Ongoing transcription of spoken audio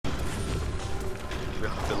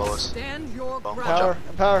below us. Stand your ground. Power,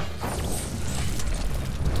 power.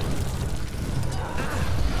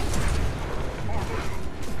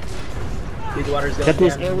 Big water's going Get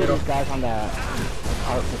these down in the middle. guys on the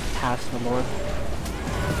part that's past the Lord.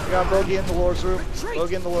 We got Bogey in the Lord's room.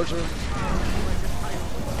 Bogey in the Lord's room.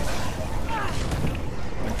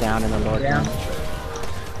 We're down in the Lord. Down.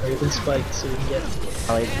 Raven spiked so we can get.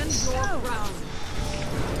 Stand your ground.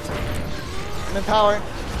 I'm empowering.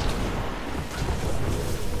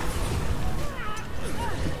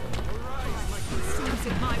 Seems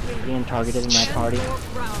in my way. Being targeted in my party. Stand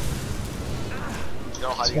your ground. You know,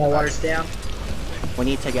 hiding Small in the water's down. We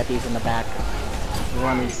need to get these in the back. We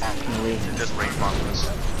want these back in the lead. back. Just range bombs.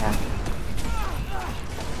 Yeah.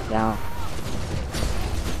 Down.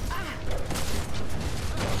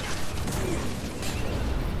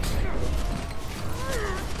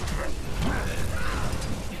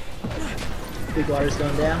 Big water's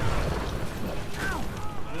going down.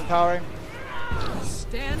 I'm empowering.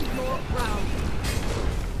 Stand your ground.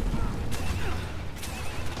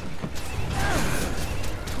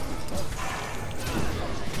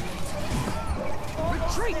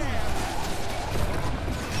 Retreat.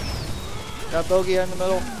 Got Bogey in the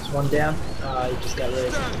middle. There's one down. He just got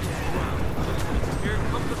raised.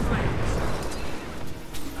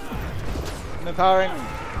 I'm empowering.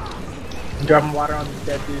 I'm dropping water on the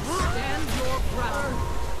dead dude. Stand your ground.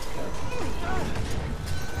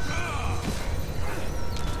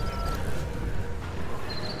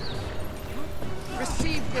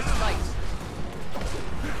 Receive this light.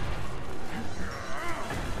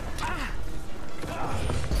 I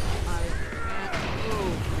can't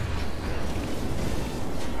move.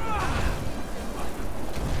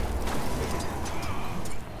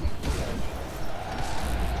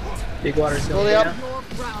 Big water's going Slowly up. down. Your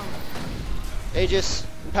ground. Aegis.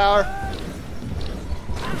 Power.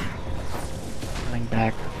 Coming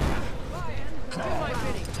back. Do my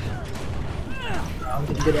bidding. I'm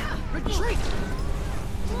gonna get it. Retreat.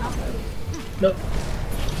 Nope.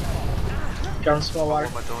 Dropping small water.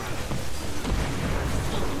 What am I doing?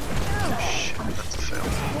 Shit, that's a fail.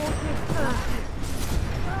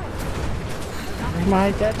 Am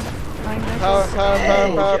I dead? Power, power,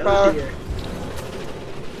 Hey, power, power, Joe's power. here.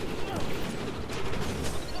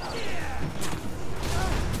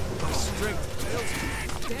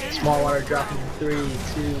 Small water dropping in 3, 2, 1,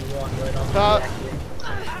 right on the Stop. back here.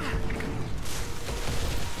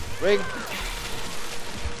 Ring.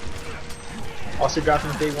 Also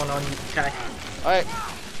dropping a big one on you, Kai. Alright.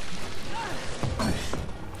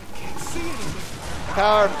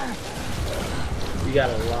 Power. You got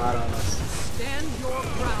a lot on us. Stand your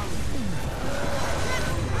ground.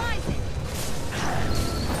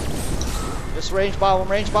 Just range bomb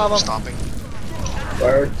him, range bomb him. Stomping.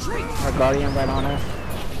 Word. Our guardian right on us.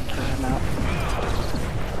 Turn him out.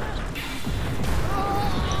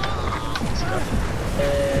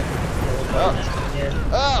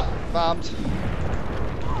 Oh, bombed.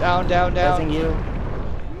 Down, down, Pressing down. you.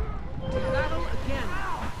 Battle again.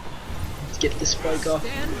 Let's get the spike off.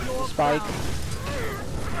 Stand your Spike.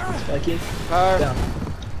 ground. Spiking. Power. Down.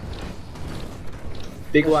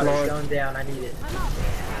 Big Yes, water's Lord. going down. I need it.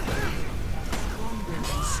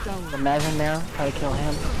 The Mez in there. Try to kill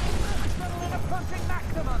him.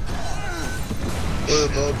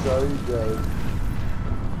 Whereabouts are you guys?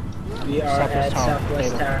 We are Southwest at tower, Southwest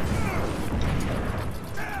table. Tower.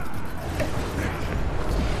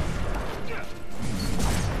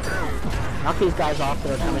 Knock these guys off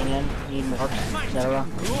that are coming in. Need marks, etc.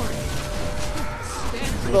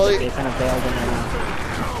 Slowly. They kind of bailed in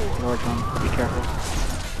there. Lord's one. Be careful.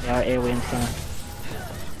 Yeah, AoE in center.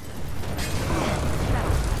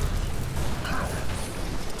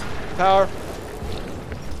 Power.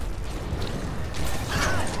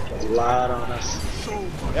 There's a lot on us.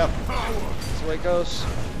 Yep. That's the way it goes.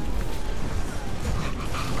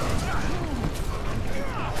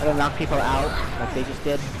 I don't knock people out like they just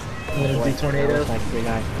did. I'm gonna do Boy, tornado. that was like 3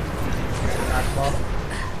 guys. Knock them off.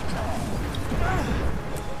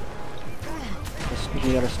 Just,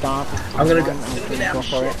 you gotta stomp. I'm gonna go. And Go go down. for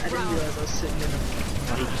Shit. it. I didn't realize I was sitting in them.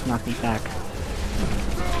 Oh, he just knocked me back.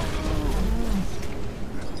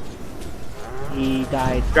 He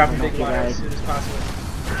died. Dropping I don't know big if he water as died. soon as possible.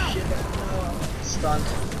 Shit. No. Stunned.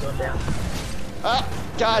 Going down. Ah,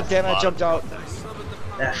 god damn it, I jumped out.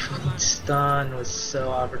 That fucking stun was so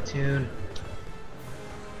opportune.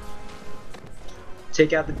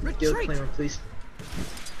 Take out the guild Retreat. claimer, please.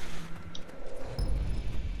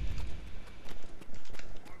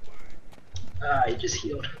 Ah, you just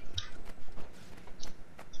healed.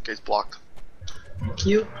 Gate's blocked. Thank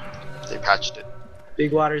you. They patched it.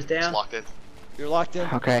 Big water's It's down. locked in. You're locked in.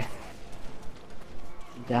 Okay.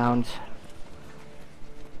 Downs.